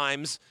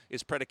oftentimes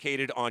is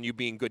predicated on you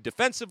being good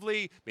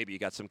defensively. Maybe you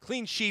got some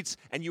clean sheets,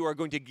 and you are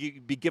going to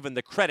be given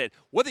the credit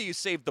whether you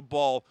saved the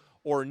ball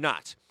or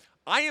not.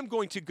 I am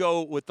going to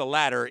go with the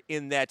latter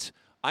in that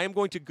I am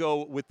going to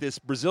go with this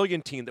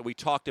Brazilian team that we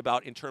talked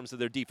about in terms of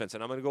their defense,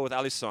 and I'm going to go with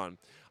Alisson.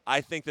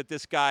 I think that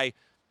this guy,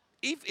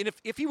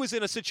 if he was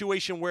in a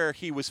situation where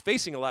he was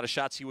facing a lot of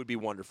shots, he would be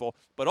wonderful.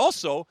 But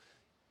also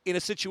in a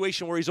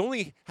situation where he's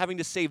only having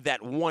to save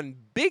that one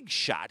big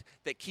shot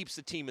that keeps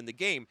the team in the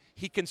game,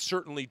 he can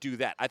certainly do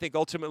that. I think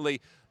ultimately,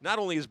 not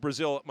only is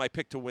Brazil my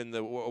pick to win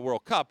the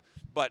World Cup,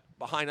 but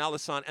behind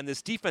Alisson and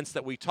this defense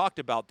that we talked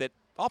about that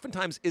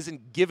oftentimes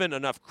isn't given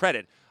enough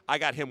credit, I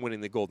got him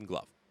winning the Golden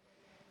Glove.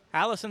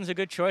 Alisson's a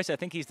good choice. I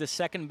think he's the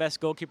second best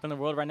goalkeeper in the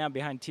world right now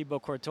behind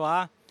Thibaut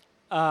Courtois.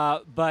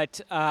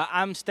 But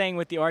I'm staying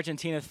with the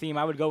Argentina theme.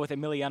 I would go with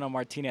Emiliano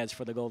Martinez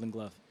for the Golden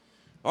Glove.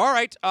 All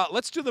right,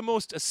 let's do the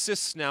most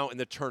assists now in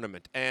the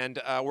tournament.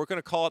 And we're going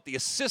to call it the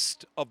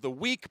Assist of the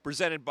Week,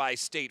 presented by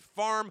State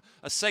Farm,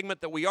 a segment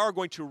that we are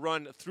going to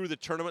run through the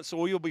tournament, so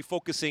we'll be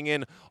focusing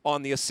in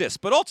on the assists.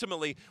 But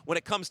ultimately, when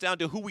it comes down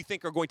to who we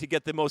think are going to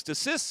get the most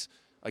assists,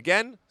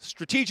 again,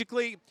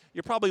 strategically,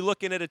 you're probably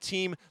looking at a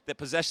team that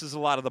possesses a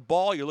lot of the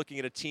ball. You're looking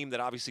at a team that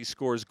obviously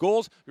scores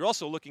goals. You're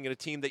also looking at a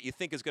team that you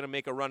think is going to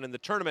make a run in the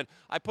tournament.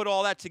 I put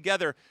all that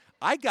together.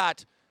 I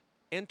got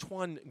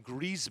Antoine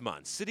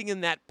Griezmann sitting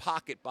in that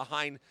pocket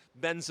behind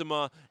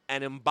Benzema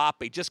and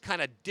Mbappe, just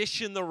kind of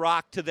dishing the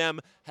rock to them,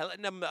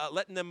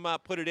 letting them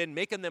put it in,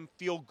 making them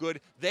feel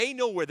good. They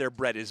know where their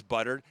bread is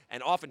buttered,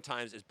 and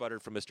oftentimes is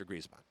buttered from Mr.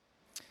 Griezmann.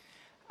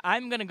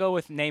 I'm going to go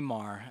with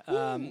Neymar.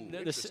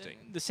 Interesting.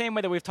 The same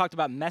way that we've talked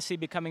about Messi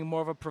becoming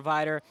more of a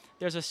provider,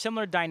 there's a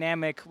similar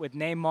dynamic with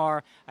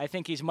Neymar. I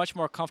think he's much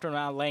more comfortable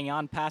now laying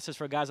on passes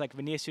for guys like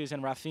Vinicius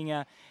and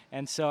Rafinha.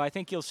 And so I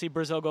think you'll see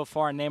Brazil go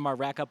far and Neymar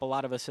rack up a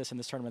lot of assists in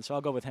this tournament. So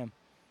I'll go with him.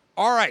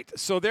 All right,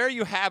 so there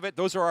you have it.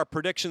 Those are our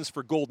predictions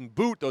for Golden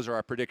Boot. Those are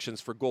our predictions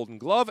for Golden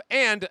Glove.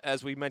 And,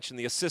 as we mentioned,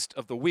 the Assist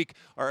of the Week,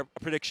 our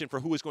prediction for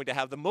who is going to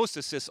have the most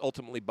assists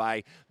ultimately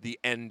by the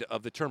end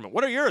of the tournament.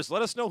 What are yours?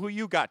 Let us know who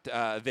you got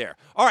there.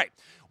 All right,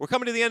 we're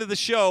coming to the end of the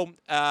show,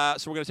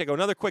 so we're going to take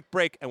another quick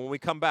break. And when we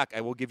come back, I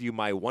will give you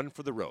my one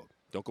for the road.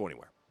 Don't go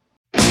anywhere.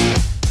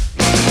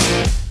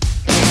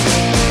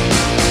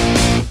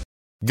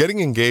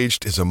 Getting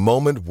engaged is a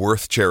moment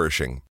worth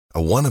cherishing.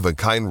 A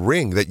one-of-a-kind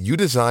ring that you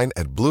design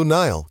at Blue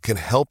Nile can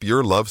help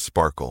your love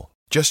sparkle.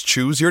 Just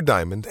choose your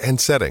diamond and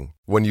setting.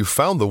 When you've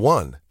found the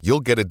one, you'll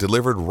get it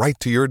delivered right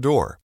to your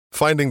door.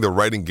 Finding the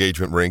right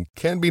engagement ring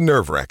can be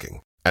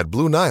nerve-wracking. At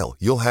Blue Nile,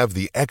 you'll have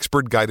the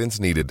expert guidance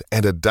needed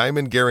and a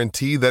diamond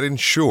guarantee that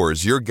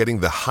ensures you're getting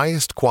the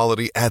highest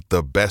quality at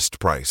the best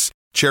price.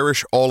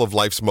 Cherish all of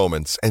life's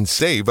moments and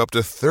save up to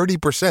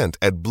 30%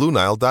 at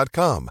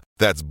BlueNile.com.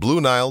 That's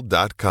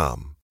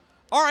BlueNile.com.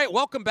 All right,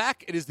 welcome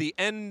back. It is the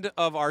end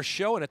of our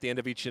show, and at the end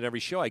of each and every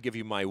show, I give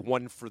you my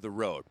one for the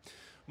road.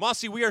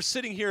 Mossy, we are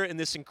sitting here in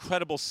this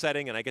incredible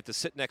setting, and I get to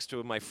sit next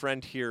to my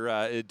friend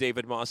here,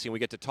 David Mossy, and we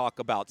get to talk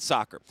about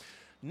soccer.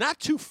 Not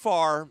too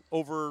far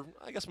over,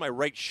 I guess my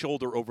right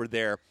shoulder over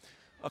there,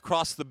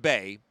 across the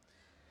bay,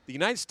 the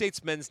United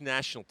States men's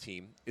national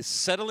team is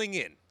settling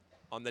in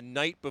on the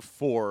night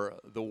before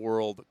the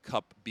World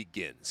Cup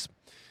begins.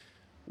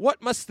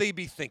 What must they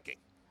be thinking?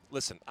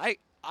 Listen, I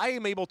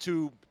am able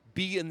to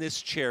be in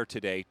this chair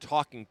today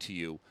talking to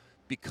you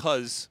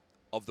because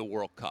of the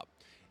World Cup.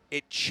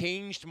 It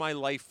changed my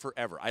life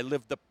forever. I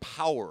lived the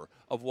power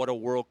of what a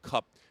World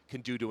Cup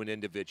can do to an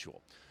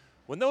individual.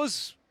 When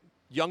those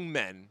young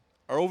men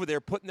are over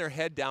there putting their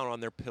head down on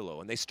their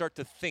pillow and they start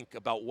to think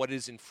about what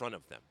is in front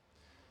of them.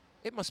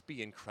 It must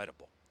be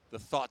incredible, the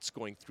thoughts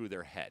going through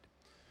their head.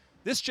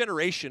 This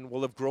generation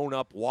will have grown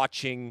up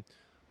watching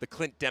the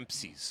Clint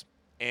Dempseys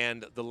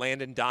and the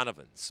Landon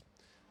Donovans.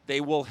 They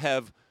will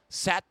have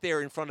sat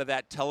there in front of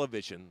that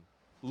television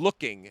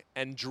looking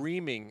and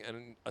dreaming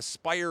and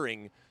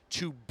aspiring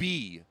to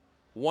be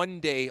one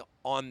day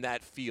on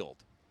that field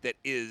that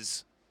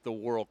is the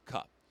World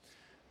Cup.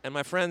 And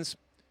my friends,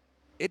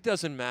 it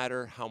doesn't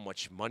matter how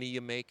much money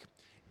you make.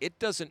 It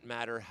doesn't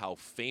matter how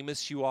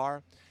famous you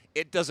are.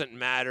 It doesn't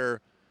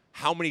matter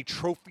how many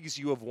trophies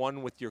you have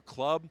won with your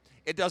club.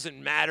 It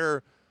doesn't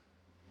matter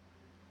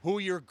who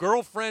your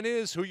girlfriend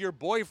is, who your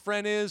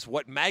boyfriend is,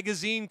 what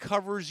magazine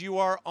covers you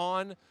are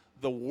on.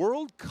 The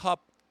World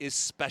Cup is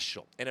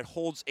special, and it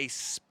holds a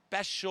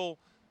special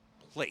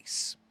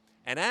place.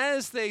 And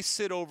as they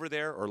sit over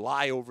there or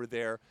lie over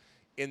there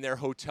in their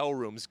hotel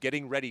rooms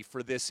getting ready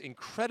for this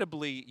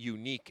incredibly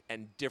unique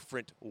and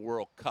different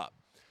World Cup,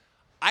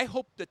 I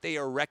hope that they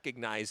are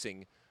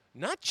recognizing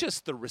not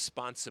just the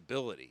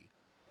responsibility,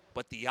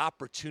 but the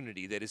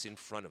opportunity that is in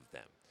front of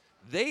them.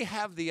 They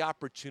have the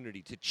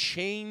opportunity to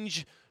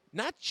change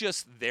not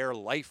just their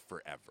life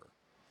forever,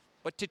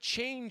 but to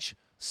change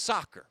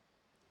soccer.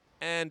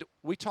 And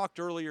we talked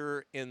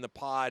earlier in the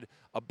pod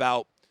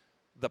about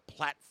the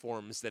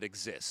platforms that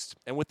exist.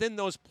 And within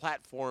those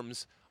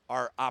platforms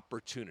are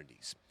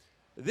opportunities.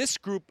 This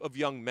group of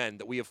young men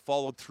that we have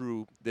followed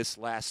through this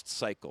last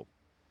cycle,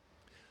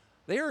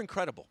 they are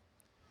incredible.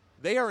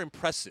 They are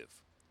impressive.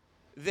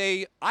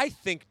 They, I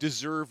think,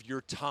 deserve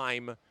your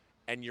time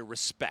and your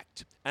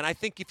respect. And I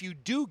think if you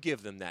do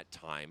give them that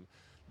time,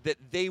 that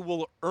they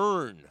will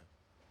earn,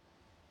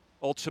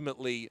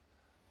 ultimately,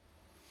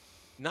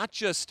 not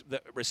just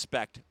the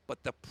respect,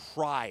 but the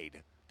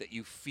pride that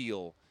you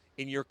feel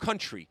in your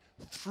country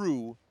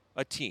through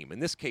a team. In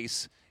this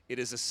case, it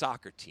is a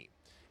soccer team.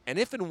 And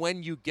if and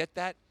when you get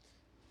that,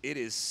 it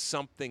is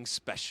something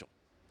special.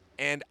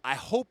 And I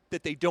hope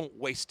that they don't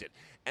waste it.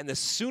 And the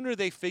sooner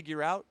they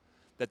figure out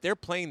that they're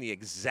playing the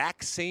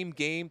exact same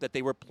game that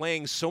they were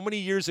playing so many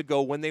years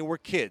ago when they were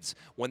kids,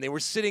 when they were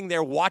sitting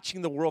there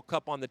watching the World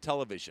Cup on the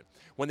television,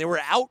 when they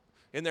were out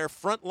in their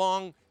front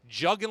lawn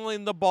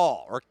juggling the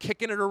ball or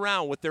kicking it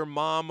around with their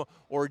mom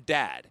or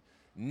dad.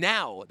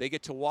 Now they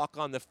get to walk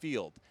on the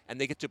field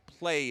and they get to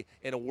play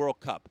in a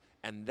World Cup.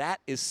 And that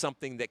is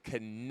something that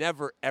can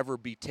never, ever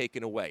be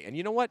taken away. And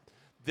you know what?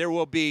 There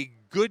will be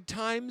good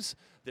times.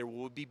 There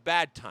will be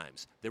bad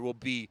times. There will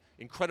be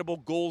incredible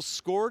goals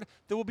scored.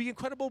 There will be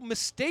incredible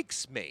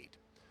mistakes made.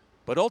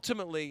 But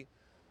ultimately,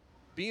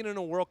 being in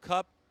a World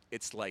Cup,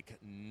 it's like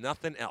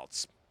nothing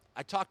else.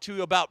 I talked to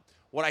you about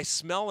what I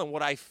smell and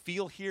what I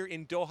feel here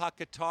in Doha,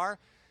 Qatar.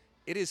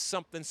 It is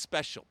something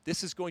special.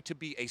 This is going to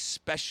be a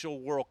special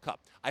World Cup.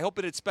 I hope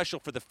that it's special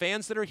for the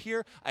fans that are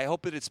here. I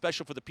hope that it's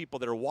special for the people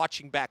that are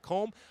watching back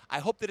home. I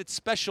hope that it's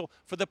special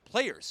for the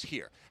players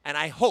here. And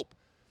I hope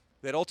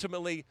that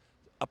ultimately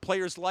a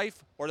player's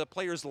life or the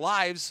players'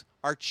 lives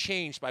are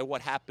changed by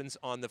what happens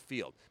on the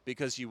field,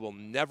 because you will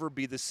never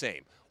be the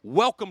same.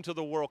 Welcome to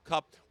the World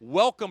Cup.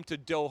 Welcome to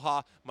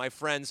Doha, my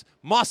friends.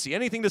 Mossy,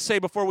 anything to say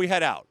before we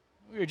head out?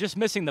 We were just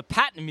missing the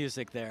patent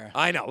music there.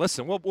 I know.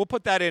 Listen, we'll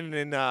put that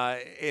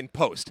in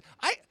post.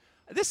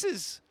 This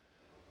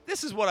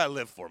is what I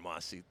live for,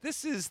 Mossy.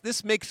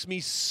 This makes me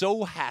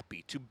so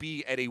happy to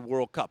be at a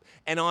World Cup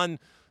and on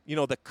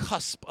the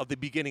cusp of the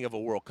beginning of a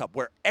World Cup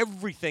where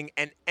everything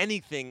and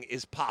anything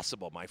is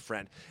possible, my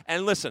friend.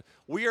 And listen,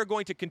 we are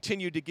going to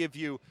continue to give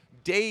you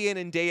day in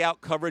and day out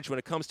coverage when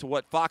it comes to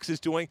what Fox is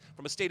doing.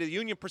 From a State of the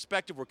Union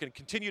perspective, we're going to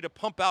continue to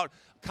pump out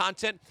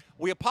content.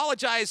 We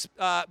apologize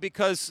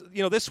because,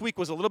 this week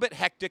was a little bit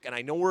hectic, and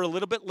I know we're a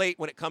little bit late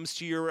when it comes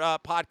to your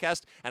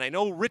podcast. And I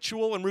know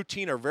ritual and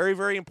routine are very,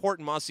 very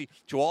important, Mossy,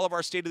 to all of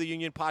our State of the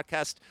Union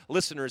podcast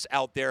listeners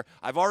out there.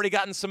 I've already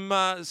gotten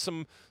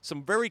some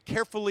very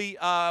carefully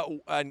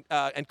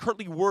and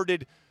curtly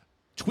worded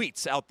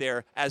tweets out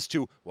there as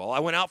to, well, I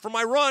went out for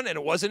my run, and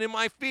it wasn't in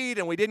my feed,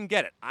 and we didn't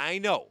get it. I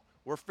know.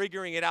 We're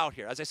figuring it out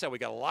here. As I said, we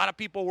got a lot of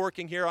people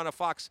working here on our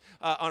Fox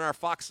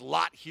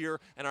lot here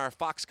and our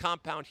Fox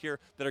compound here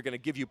that are going to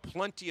give you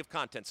plenty of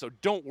content. So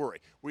don't worry.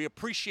 We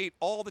appreciate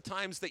all the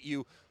times that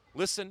you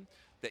listen,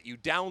 that you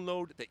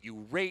download, that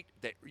you rate,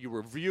 that you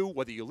review,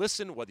 whether you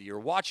listen, whether you're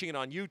watching it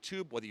on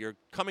YouTube, whether you're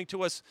coming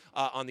to us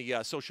on the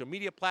social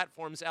media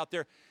platforms out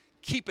there.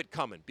 Keep it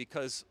coming,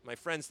 because, my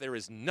friends, there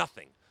is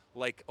nothing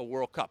like a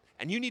World Cup.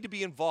 And you need to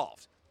be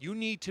involved. You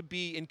need to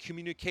be in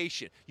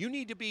communication. You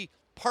need to be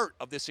part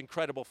of this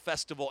incredible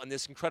festival and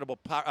this incredible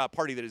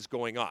party that is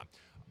going on.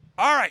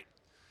 All right.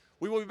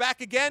 We will be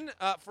back again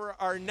for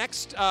our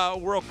next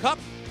World Cup.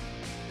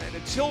 And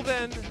until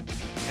then,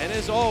 and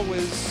as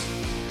always,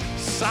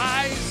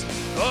 size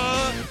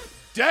the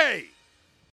day.